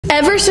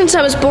Ever since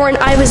I was born,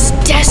 I was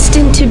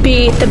destined to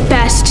be the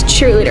best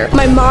cheerleader.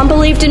 My mom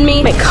believed in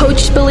me, my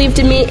coach believed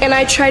in me, and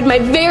I tried my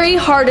very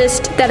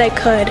hardest that I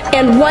could.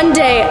 And one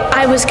day,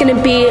 I was gonna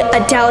be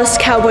a Dallas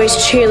Cowboys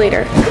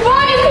cheerleader. Come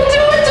on, you can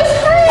do it,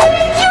 just breathe!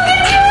 You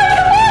can do it,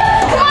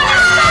 come on!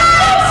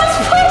 Come on,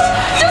 just push,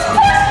 just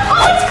push!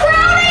 Oh, it's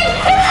crowding!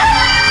 It's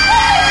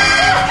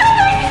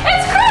crowding!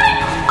 It's crowding!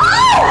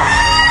 Oh!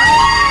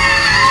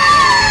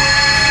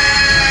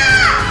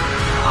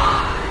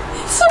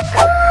 It's so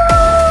cool!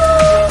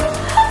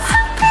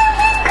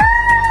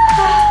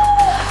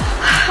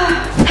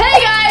 Hey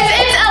guys,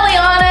 it's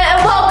Elliana and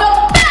welcome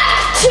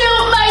back to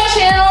my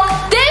channel.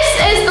 This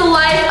is the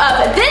life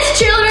of this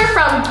cheerleader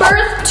from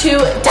birth to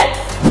death.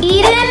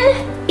 Eden,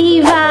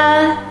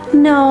 Eva,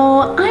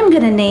 no, I'm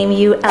gonna name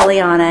you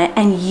Elliana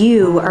and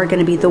you are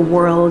gonna be the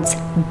world's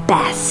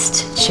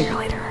best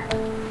cheerleader.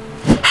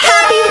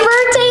 Happy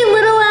birthday,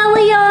 little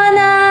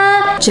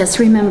Elliana! Just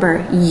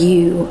remember,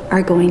 you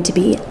are going to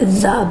be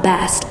the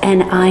best,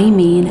 and I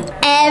mean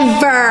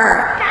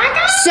ever.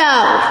 So,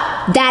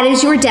 that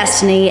is your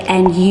destiny,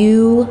 and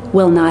you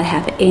will not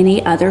have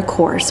any other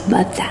course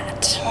but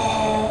that.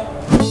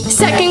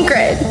 Second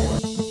grade.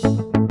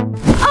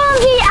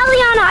 Hey,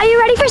 Elliana, are you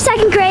ready for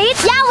second grade?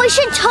 Yeah, we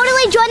should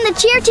totally join the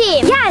cheer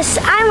team. Yes,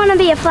 I want to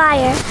be a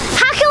flyer.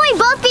 How can we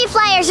both be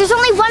flyers? There's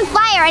only one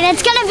flyer, and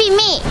it's gonna be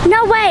me.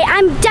 No way,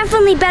 I'm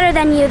definitely better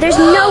than you. There's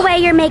no way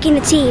you're making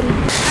the team.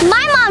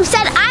 My mom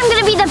said I'm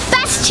gonna be the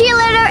best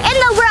cheerleader in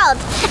the world.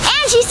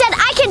 And she said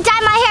I could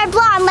dye my hair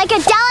blonde like a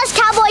Dallas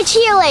Cowboy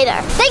cheerleader.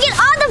 They get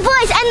all the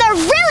boys, and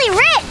they're really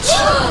rich.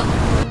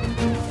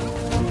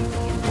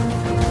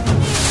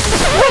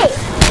 Wait,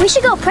 we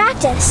should go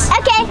practice.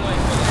 Okay.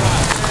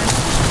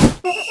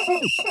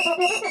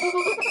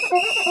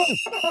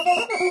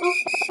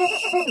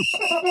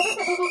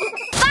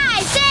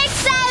 5, 6,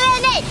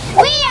 7, 8.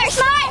 We are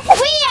smart,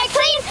 we are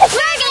clean,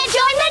 we're gonna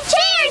join the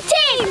cheer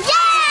team!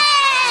 Yay!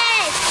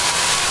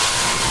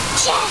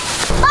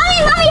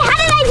 Mommy, how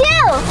did I do?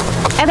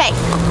 Okay,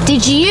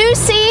 did you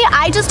see?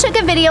 I just took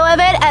a video of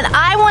it and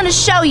I want to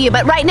show you,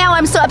 but right now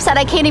I'm so upset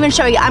I can't even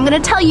show you. I'm going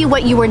to tell you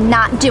what you were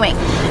not doing.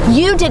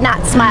 You did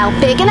not smile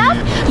big enough,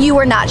 you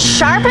were not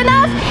sharp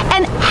enough,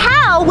 and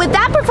how, with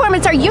that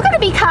performance, are you going to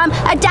become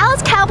a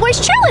Dallas Cowboys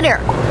cheerleader?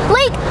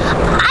 Like,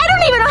 I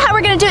don't even know how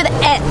we're going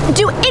to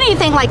do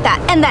anything like that.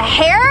 And the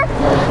hair?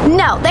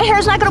 No, the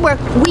hair's not going to work.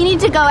 We need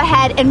to go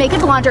ahead and make it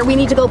blonder. We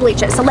need to go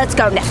bleach it. So let's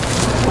go now.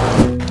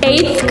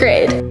 8th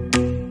grade.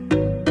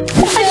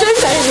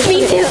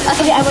 Me too.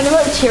 Okay, I wonder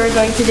what cheer we're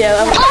going to do.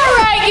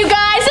 Alright, you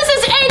guys, this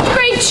is 8th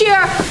grade cheer.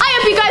 I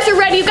hope you guys are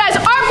ready. You guys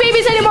aren't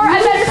babies anymore.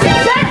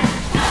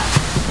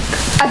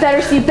 I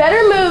better see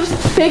better moves,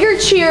 bigger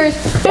cheers,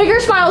 bigger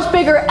smiles,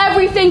 bigger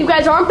everything. You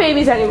guys aren't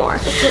babies anymore.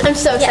 I'm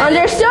so excited.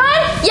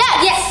 Understood?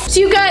 Yes. Yes. So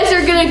you guys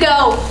are gonna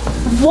go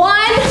 1,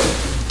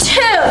 2,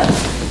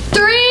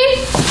 3,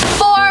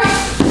 4,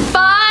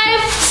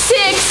 5,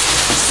 6,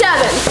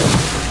 7.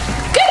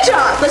 Good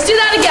job. Let's do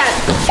that again.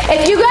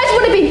 If you guys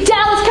want to be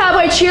Dallas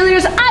Cowboy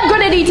cheerleaders, I'm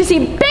going to need to see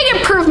big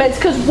improvements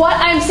because what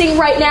I'm seeing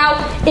right now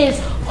is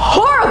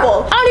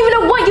horrible. I don't even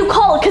know what you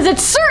call it because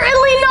it's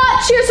certainly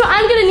not cheer, so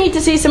I'm going to need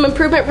to see some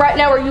improvement right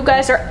now where you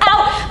guys are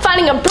out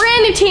finding a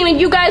brand new team and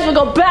you guys will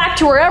go back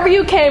to wherever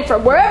you came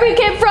from. Wherever you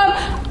came from,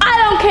 I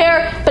don't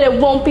care, but it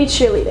won't be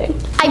cheerleading.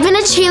 I've been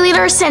a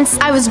cheerleader since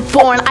I was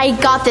born. I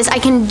got this. I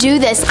can do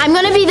this. I'm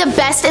going to be the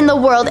best in the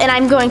world and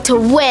I'm going to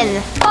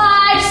win.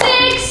 5,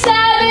 6, 7,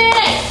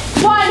 8.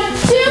 1,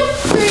 2,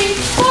 3,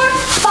 4,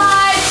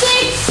 5,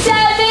 6, 7,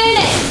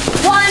 8.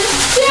 1,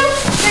 2,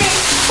 3,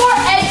 4,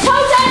 and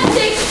toe tap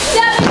 6,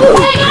 7,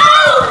 8.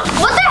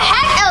 What the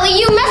heck, Ellie?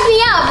 You messed me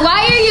up.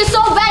 Why are you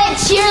so bad at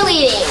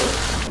cheerleading?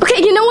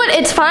 Okay, you know what?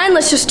 It's fine.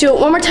 Let's just do it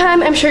one more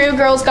time. I'm sure you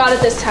girls got it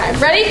this time.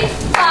 Ready?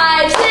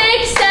 5,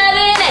 6, 7,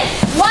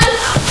 8. 1.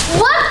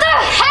 What the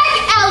heck,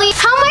 Ellie?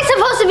 How am I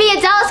supposed to be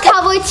a Dallas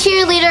Cowboy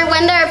cheerleader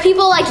when there are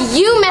people like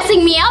you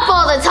messing me up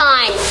all the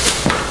time?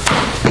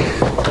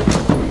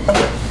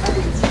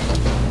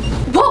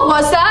 What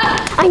was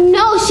that? I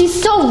know, she's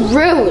so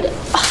rude.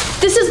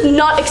 This is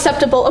not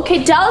acceptable.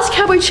 Okay, Dallas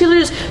Cowboy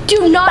cheerleaders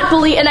do not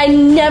bully, and I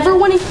never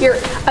want to hear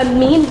a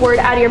mean word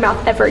out of your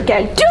mouth ever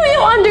again. Do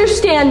you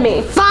understand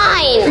me?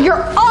 Fine.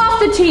 You're off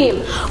the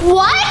team.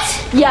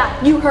 What? Yeah,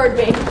 you heard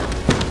me.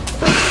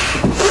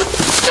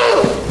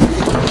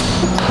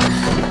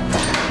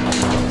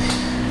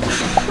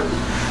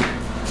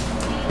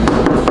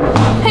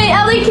 Hey,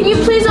 Ellie, can you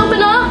please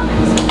open up?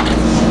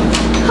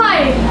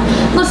 Hi.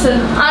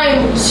 Listen,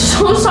 I'm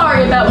so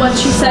sorry about what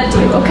she said to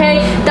you, okay?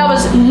 That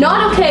was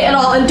not okay at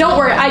all, and don't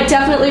worry, I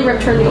definitely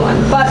ripped her new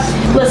one. But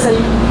listen,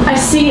 I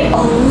see a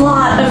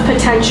lot of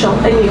potential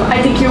in you.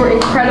 I think you were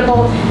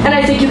incredible, and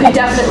I think you could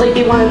definitely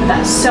be one of the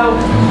best. So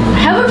I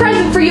have a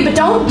present for you, but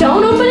don't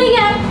open it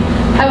yet.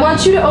 I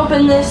want you to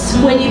open this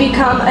when you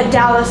become a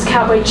Dallas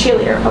Cowboy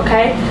cheerleader,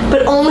 okay?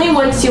 But only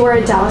once you are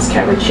a Dallas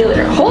Cowboy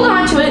cheerleader. Hold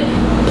on to it.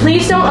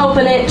 Please don't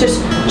open it.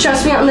 Just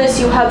trust me on this.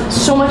 You have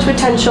so much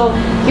potential.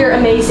 You're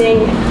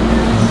amazing.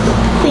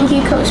 Thank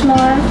you, Coach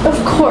Moore.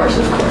 Of course,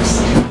 of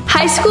course. Hi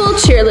High school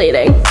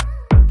cheerleading.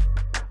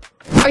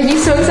 Are you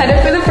so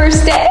excited for the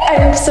first day?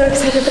 I'm so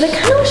excited, but I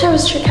kind of wish I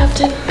was cheer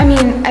captain. I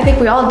mean, I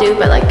think we all do,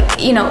 but like,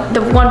 you know,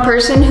 the one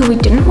person who we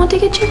didn't want to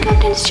get cheer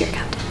captain is cheer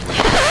captain.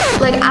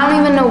 Like, I don't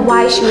even know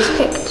why she was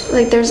picked.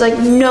 Like, there's like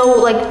no,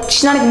 like,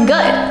 she's not even good.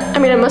 I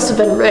mean, it must have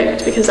been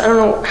rigged because I don't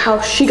know how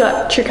she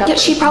got cheer captain.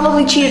 Yeah, she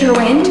probably cheated her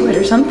way into it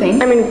or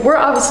something. I mean, we're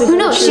obviously who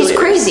knows? She's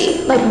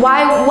crazy. Like, why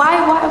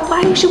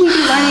should we be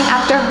learning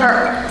after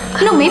her?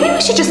 You know, maybe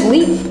we should just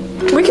leave.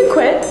 We can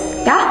quit.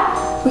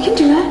 Yeah, we can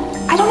do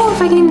that. I don't know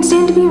if I can even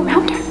stand to be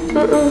around her.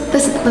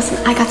 Listen,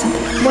 I got something.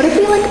 What if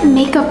we like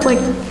make up like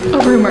a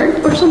rumor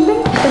or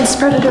something and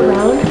spread it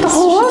around? The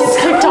whole gets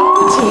kicked off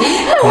the team.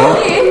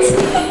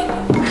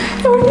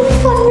 That would be the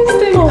funniest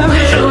thing. Oh my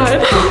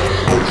god.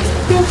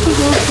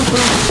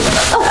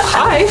 Oh,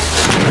 hi.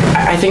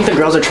 I think the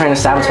girls are trying to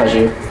sabotage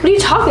you. What are you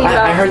talking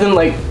about? I heard them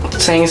like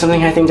saying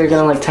something. I think they're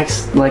gonna like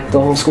text like the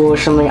whole school or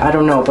something. I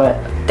don't know, but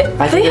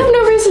they have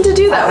no reason to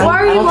do that. Why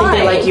are you lying? I don't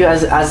think they like you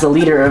as the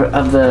leader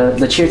of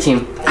the cheer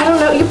team. I don't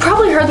know. You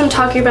probably heard them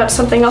talking about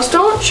something else.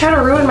 Don't try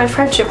to ruin my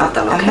friendship with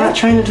them, okay? I'm not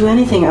trying to do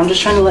anything. I'm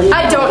just trying to let you know.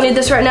 I don't need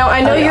this right now.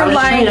 I know you're I'm lying.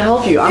 I'm trying to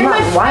help you. I'm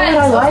not. Why would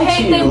I lie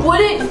to you? They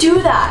wouldn't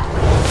do that.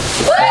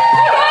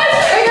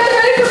 Are you guys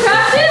ready for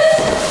practice?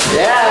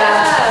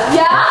 Yeah.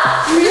 Yeah?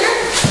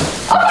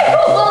 Okay,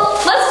 cool. Well,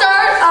 let's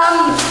start.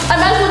 I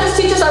might as well just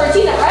teach us our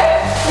routine,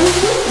 right?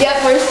 Yep,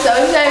 we're so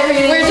excited for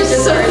you. We're just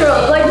so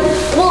thrilled. Like,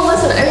 well,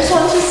 listen, I just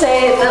wanted to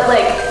say that,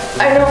 like,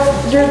 I know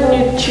you're the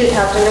new cheer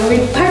captain, and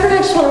Piper and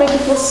I just want to make you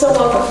feel so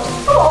welcome.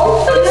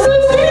 Oh, that's so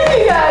sweet of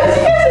you guys.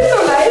 You guys are so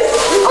nice.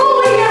 Oh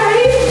my god,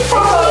 ready?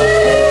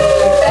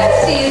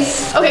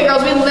 Besties. Okay,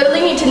 girls, we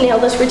literally need to nail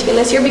this routine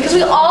this year because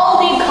we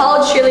all need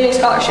college cheerleading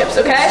scholarships,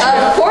 okay?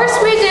 Of course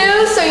we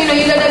do. So you know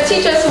you're gonna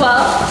teach us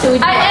well. So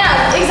I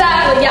am,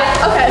 exactly, yeah.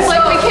 Okay, It's so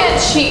like we can't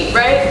cheat,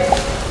 right?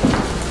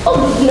 oh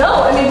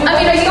no, I mean,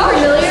 are you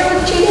familiar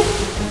with cheating?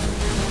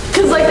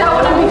 because like that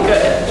wouldn't be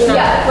good. You know?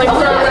 Yeah. Like we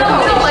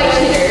don't like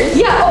cheaters.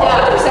 Yeah, oh,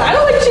 100%. I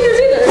don't like cheaters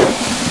either.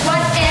 1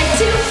 and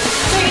 2,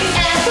 3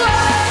 and 4,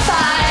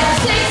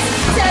 5,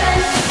 6, 7,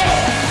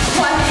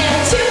 8. 1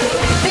 and 2,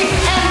 3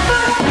 and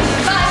 4,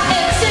 5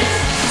 and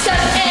 6, 7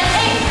 and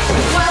 8.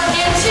 1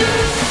 and 2,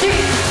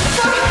 3,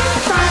 4,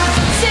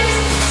 5, 6,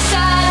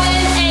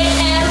 7,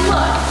 8, and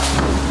look.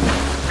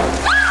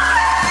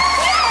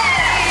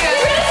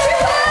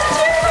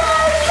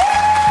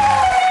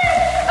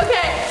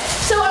 Okay,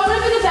 so I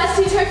want to be the best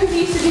teacher I can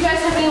be. So do you guys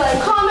have any like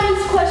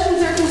comments, questions,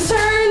 or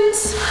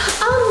concerns?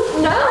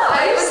 No,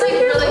 I was like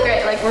really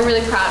great. Like we're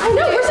really proud. I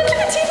know, we're such a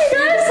good team, you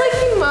guys. It's like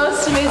the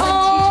most amazing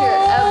teacher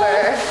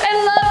ever. I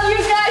love you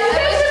guys. You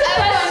guys are the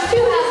best Everyone's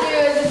too happy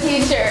as a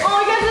teacher. Oh,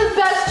 you guys are the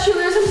best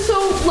cheerleaders. I'm so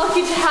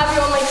lucky to have you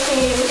on my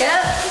team. Yep.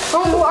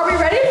 Oh, are we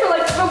ready for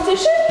like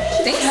competition?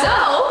 I think so.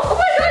 Oh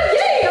my god,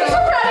 yay! I'm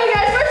so proud of you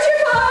guys. Go cheer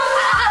club!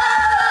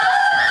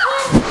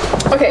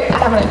 Okay, I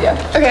have an idea.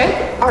 Okay.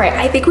 All right,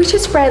 I think we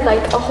should spread like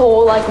a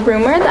whole like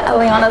rumor that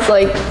Elliana's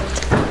like,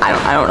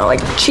 I don't know,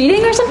 like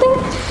cheating or something.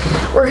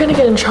 We're gonna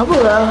get in trouble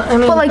though. I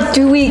mean, But like,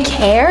 do we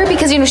care?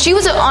 Because you know she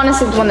was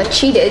honestly the one that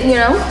cheated. You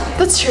know,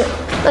 that's true.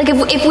 like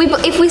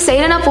if we say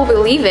it enough, we'll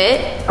believe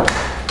it.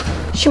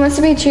 She wants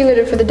to be a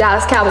cheerleader for the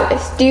Dallas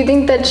Cowboys. Do you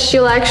think that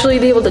she'll actually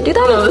be able to do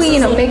that if we,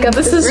 make up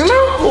this rumor?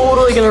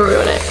 Totally gonna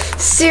ruin it.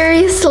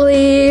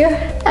 Seriously,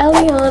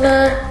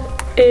 Elliana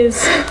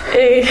is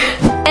a.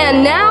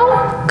 And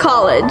now,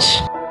 college.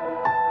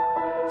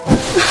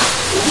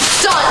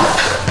 Done.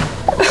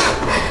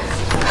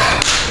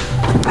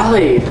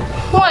 Ellie,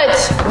 What?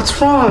 what's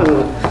wrong?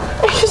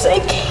 I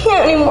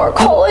can't anymore.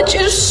 College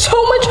is so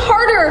much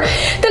harder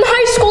than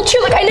high school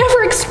cheer. Like I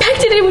never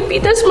expected it would be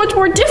this much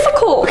more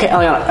difficult. Okay,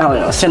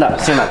 Elliana, stand up.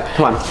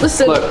 Come on.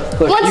 Listen, Look,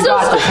 once you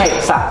got those- this. Hey,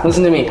 stop.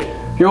 Listen to me.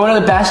 You're one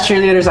of the best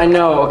cheerleaders I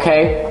know,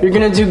 okay? You're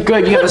gonna do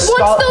good. You have a Once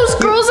those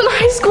girls in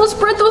high school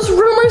spread those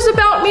rumors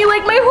about me,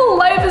 like my whole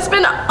life has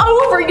been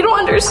over. You don't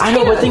understand. I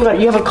know, but think about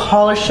it. You have a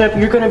scholarship.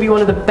 You're gonna be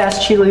one of the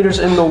best cheerleaders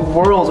in the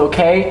world,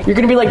 okay? You're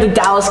gonna be like the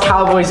Dallas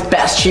Cowboys'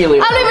 best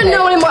cheerleader. I don't even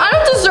know anymore. I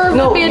don't deserve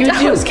to be a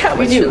Dallas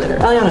Cowboys you do. cheerleader.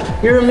 Eliana,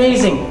 you're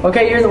amazing,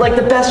 okay? You're like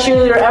the best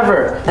cheerleader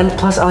ever. And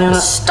plus, Eliana...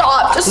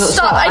 Stop, just No,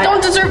 stop. I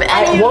don't deserve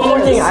any of One more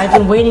this. thing. I've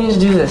been waiting to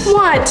do this.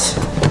 What?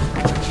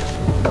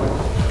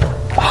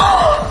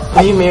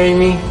 Will you marry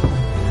me?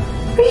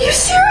 Are you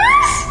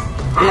serious?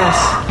 Yes.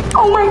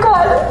 Oh my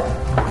god.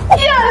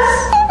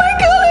 Yes. Oh my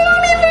god, I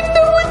don't even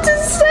know what to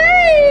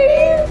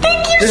say.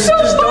 Thank you Just so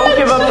much. don't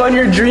give up on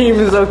your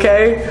dreams,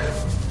 okay?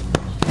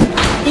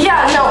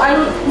 Yeah, no,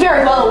 I'm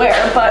very well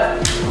aware, but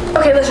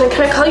okay, listen,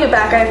 can I call you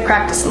back? I have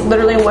practice in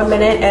literally 1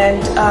 minute,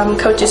 and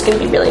coach is gonna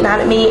be really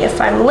mad at me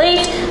if I'm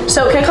late.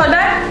 So can I call you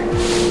back?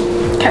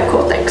 Okay,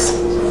 cool, thanks.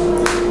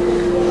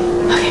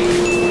 Okay.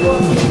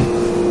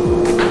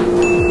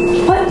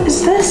 What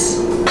is this?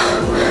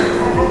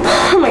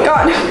 Oh my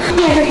god. Oh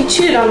my god, he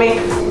cheated on me.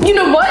 You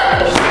know what?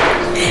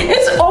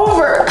 It's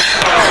over.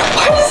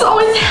 Why does this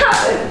always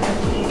happen?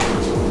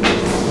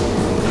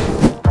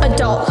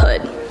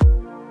 Adulthood.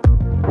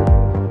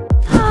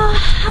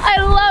 I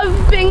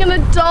love being an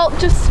adult,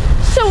 just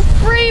so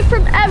free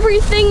from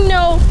everything.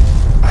 No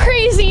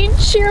crazy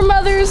cheer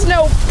mothers,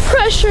 no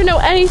pressure, no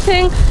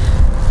anything.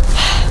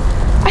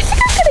 I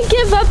think I'm gonna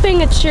give up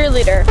being a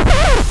cheerleader.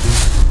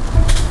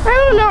 I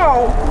don't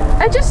know.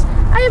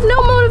 I have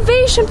no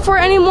motivation for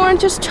it anymore and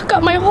just took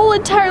up my whole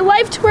entire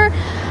life to where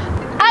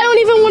I don't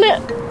even want to.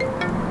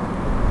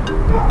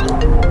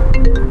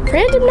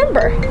 Random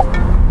number.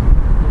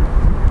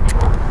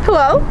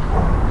 Hello?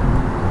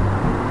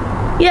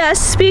 Yes,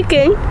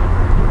 speaking.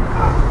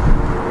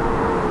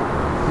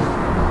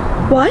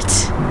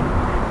 What?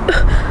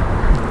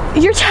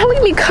 You're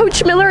telling me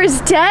Coach Miller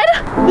is dead?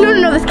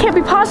 No, this can't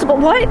be possible.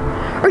 What?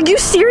 Are you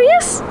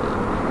serious?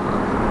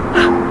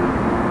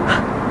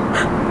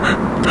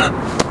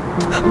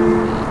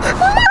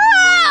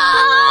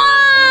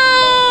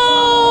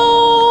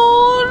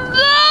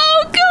 No,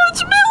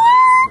 Coach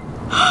Miller!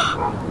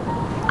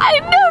 I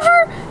never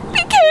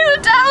became a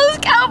Dallas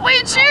Cowboy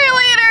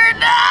cheerleader.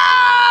 No!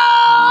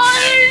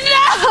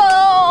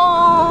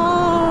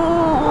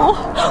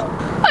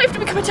 I have to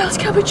become a Dallas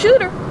Cowboy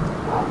cheerleader.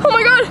 Oh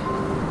my god!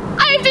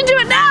 I have to do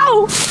it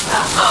now!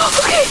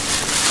 Okay,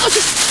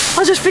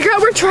 I'll just figure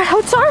out where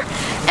tryouts are,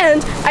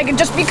 and I can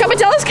just become a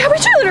Dallas Cowboy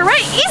cheerleader,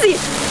 right? Easy!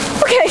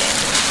 Okay.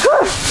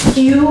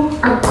 You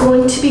are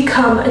going to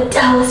become a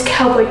Dallas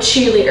Cowboy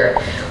cheerleader.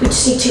 We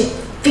just need to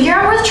figure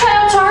out where the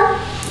tryouts are.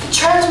 The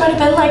tryouts might have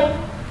been like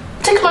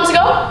 6 months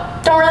ago.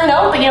 Don't really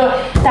know, but you know,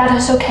 that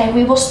is okay.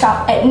 We will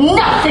stop at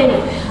nothing.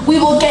 We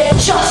will get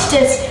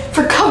justice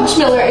for Coach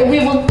Miller, and we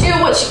will do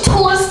what she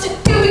told us to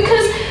do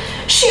because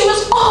she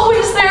was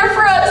always there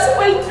for us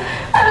when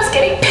I was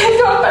getting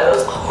picked on by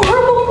those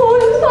horrible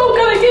boys. Oh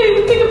god, I can't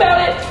even think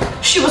about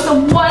it. She was the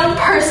one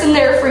person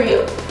there for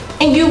you,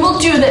 and you will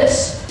do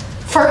this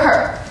for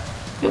her.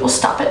 We will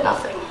stop at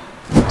nothing.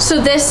 So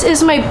this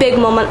is my big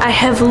moment. I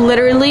have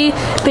literally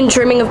been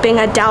dreaming of being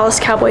a Dallas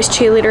Cowboys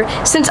cheerleader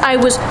since I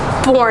was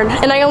born,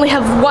 and I only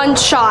have one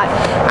shot.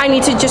 I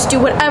need to just do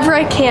whatever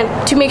I can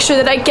to make sure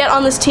that I get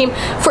on this team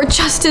for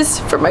justice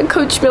for my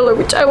Coach Miller,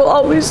 which I will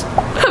always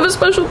have a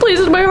special place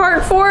in my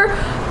heart for,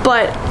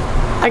 but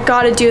I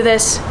gotta do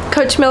this.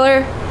 Coach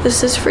Miller,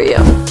 this is for you.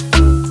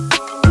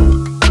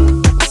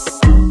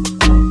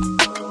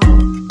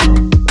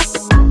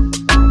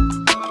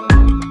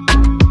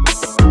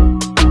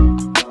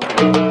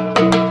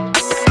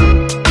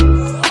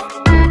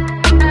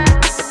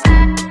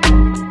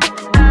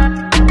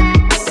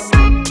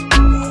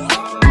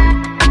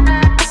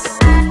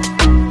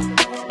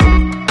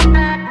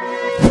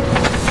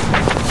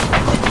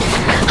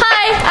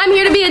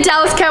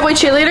 Dallas Cowboy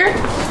cheerleader?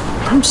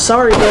 I'm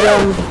sorry,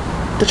 but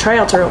the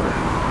tryouts are over.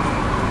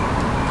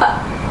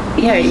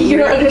 Yeah, you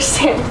don't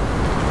understand.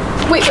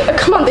 Wait,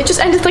 come on, they just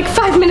ended like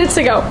 5 minutes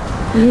ago.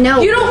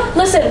 No. You don't,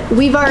 listen.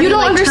 We've already you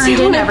don't understand turned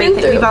in what I've been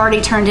everything. through. We've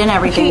already turned in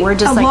everything. Okay, We're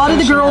just a like lot of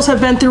the girls have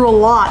been through a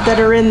lot that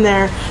are in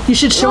there. You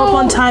should show up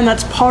on time.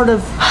 That's part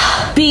of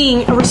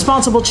being a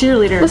responsible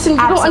cheerleader. Listen, you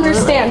don't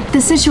understand.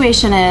 The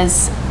situation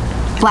is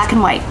black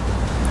and white.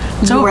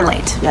 You were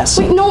late. Yes.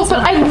 Wait, no, but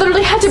I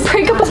literally had to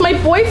break up with my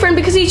boyfriend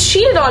because he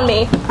cheated on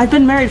me. I've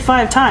been married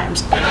 5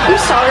 times. I'm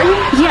sorry.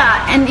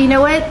 Yeah, and you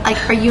know what? Like,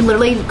 are you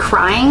literally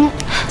crying,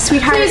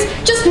 sweetheart? Please,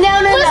 just no.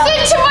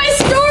 listen to my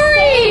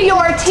story.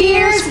 Your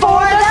tears for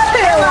the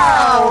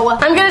pillow.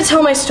 I'm gonna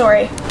tell my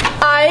story.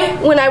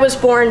 When I was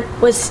born,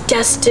 was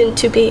destined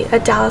to be a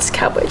Dallas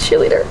Cowboy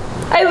cheerleader.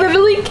 I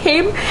literally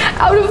came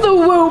out of the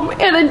womb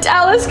in a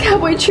Dallas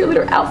Cowboy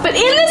cheerleader outfit. In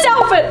this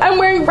outfit I'm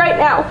wearing right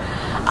now.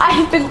 I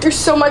have been through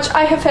so much.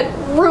 I have had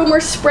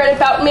rumors spread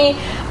about me.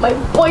 My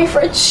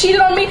boyfriend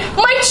cheated on me.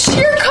 My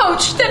cheer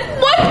coach, that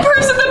one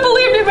person that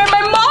believed in me.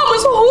 My mom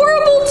was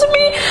horrible to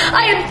me.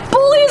 I had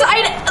bullies. I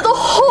had the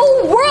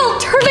whole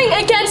world turning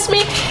against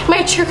me.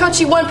 My cheer coach,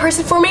 he one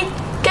person for me.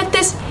 Get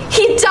this,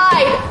 he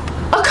died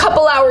a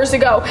couple hours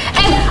ago.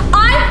 And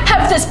I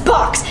have this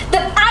box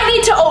that I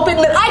need to open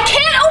that I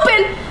can't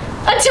open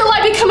until I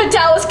become a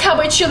Dallas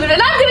Cowboy cheerleader.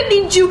 And I'm gonna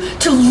need you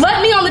to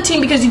let me on the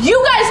team because you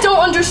guys don't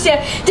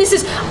understand. This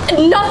is,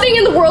 nothing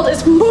in the world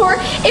is more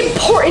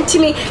important to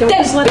me than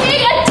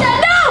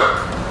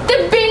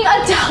being a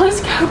Dallas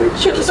Cowboy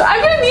cheerleader. So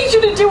I'm gonna need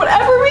you to do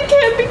whatever we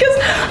can because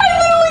I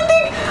literally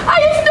think I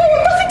have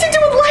nothing to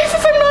do with life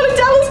if I'm not a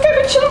Dallas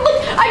Cowboy cheerleader.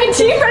 Look, I can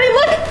team ready,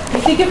 look. I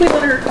think if we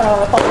let her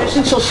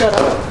audition, she'll shut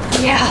up.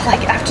 Yeah,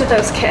 like after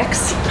those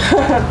kicks.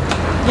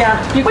 Yeah,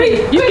 you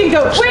can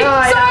go. Wait, so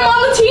I'm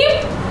on the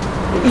team?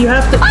 You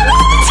have to. I'm on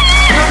the team!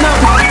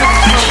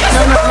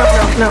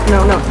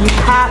 No. You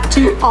have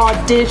to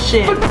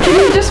audition. But can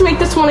you just make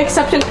this one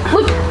exception?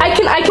 Look, I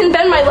can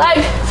bend my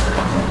leg.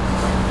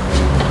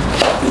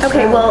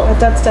 Okay, well,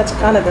 that's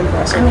kind of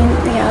impressive. I mean,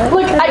 yeah.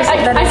 Look,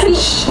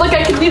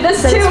 I can do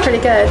this too. That's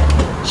pretty good.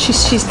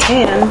 She's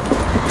tan.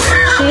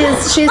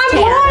 She's I'm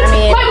tan. blonde. I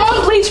mean, My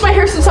mom bleached my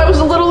hair since I was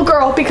a little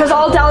girl because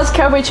all Dallas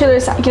Cowboy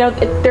cheerleaders,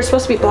 they're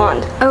supposed to be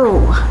blonde.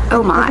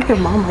 oh my. I think her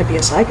mom might be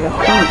a psycho.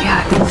 Oh yeah,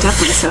 I think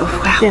definitely so.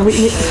 Wow.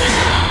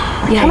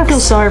 Yeah, I kind of feel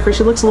sorry for her.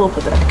 She looks a little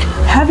pathetic.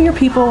 Have your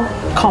people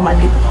call my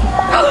people.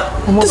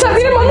 Does that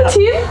mean I'm on the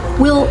team?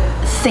 We'll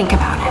think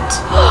about it.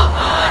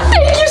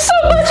 Thank you so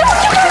much.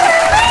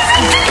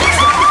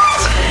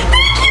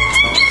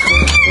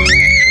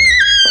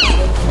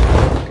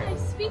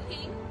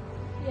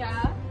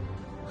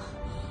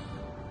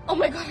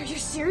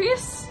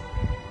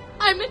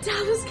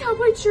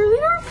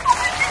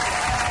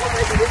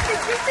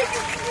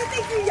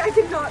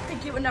 cannot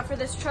thank you enough for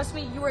this. Trust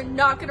me, you are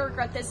not gonna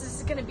regret this. This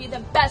is gonna be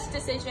the best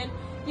decision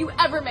you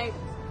ever made.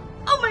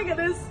 Oh my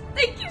goodness,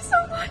 thank you so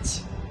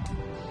much.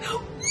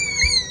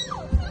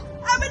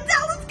 I'm a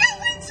Dallas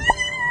Cowboys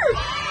cheerleader!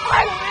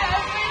 Finally,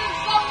 I've waited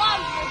so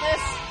long for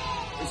this.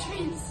 Which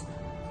means,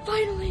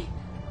 finally,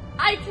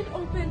 I can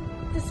open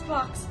this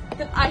box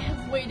that I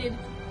have waited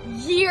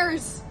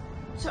years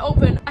to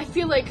open. I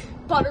feel like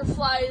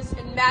butterflies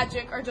and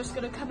magic are just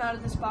gonna come out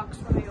of this box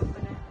when I open it.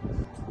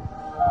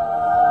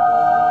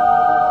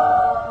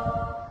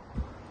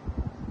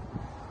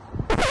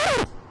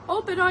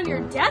 Open on your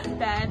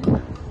deathbed?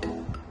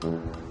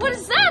 What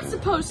is that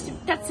supposed to?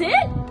 That's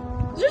it?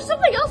 Is there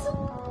something else?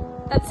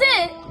 That's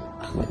it?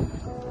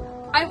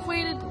 I've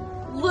waited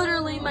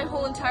literally my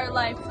whole entire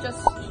life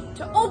just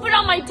to open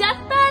on my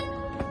deathbed?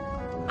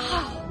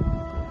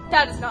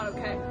 That is not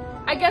okay.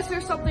 I guess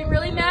there's something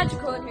really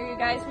magical in here, you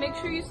guys. Make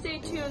sure you stay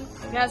tuned.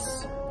 I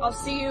guess I'll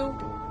see you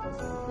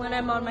when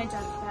I'm on my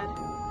deathbed.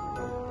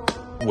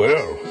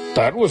 Well,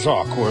 that was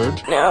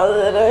awkward. Now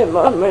that I'm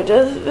on my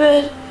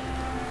deathbed,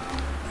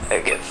 I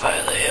can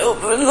finally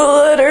open the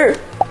letter.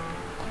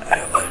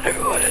 I wonder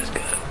what it's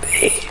gonna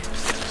be.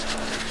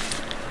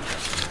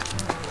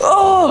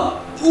 Oh!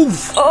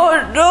 Oof.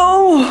 Oh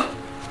no!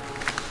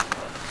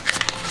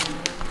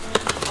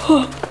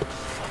 Oh,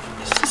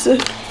 this is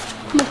it.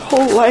 My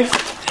whole life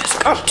has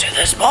come to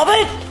this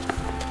moment.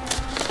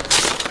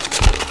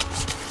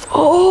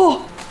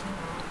 Oh!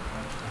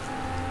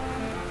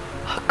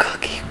 A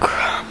cookie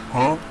crumb.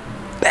 Huh?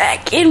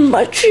 Back in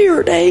my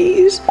cheer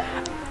days,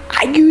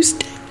 I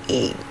used to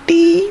eat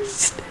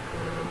these,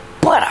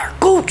 but our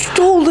coach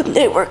told them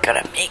they were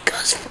gonna make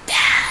us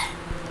fat.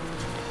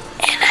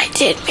 And I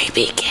did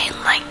maybe gain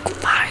like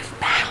 5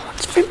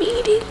 pounds from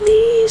eating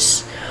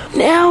these.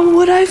 Now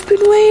what I've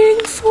been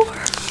waiting for,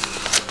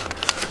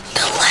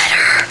 the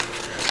letter.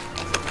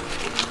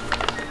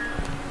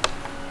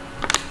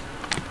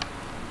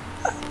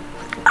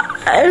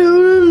 I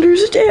don't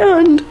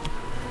understand.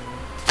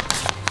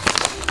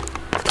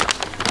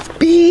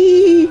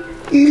 Be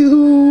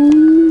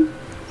you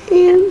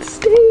and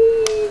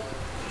stay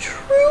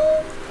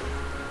true.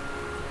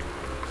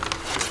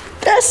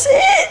 That's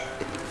it.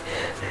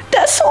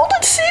 That's all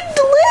that's in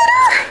the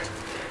letter.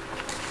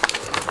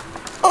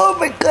 Oh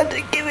my God,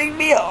 they're giving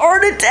me a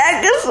heart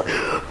attack. This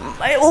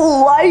my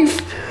whole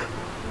life.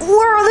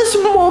 We're this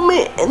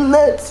moment, and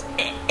that's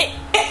it.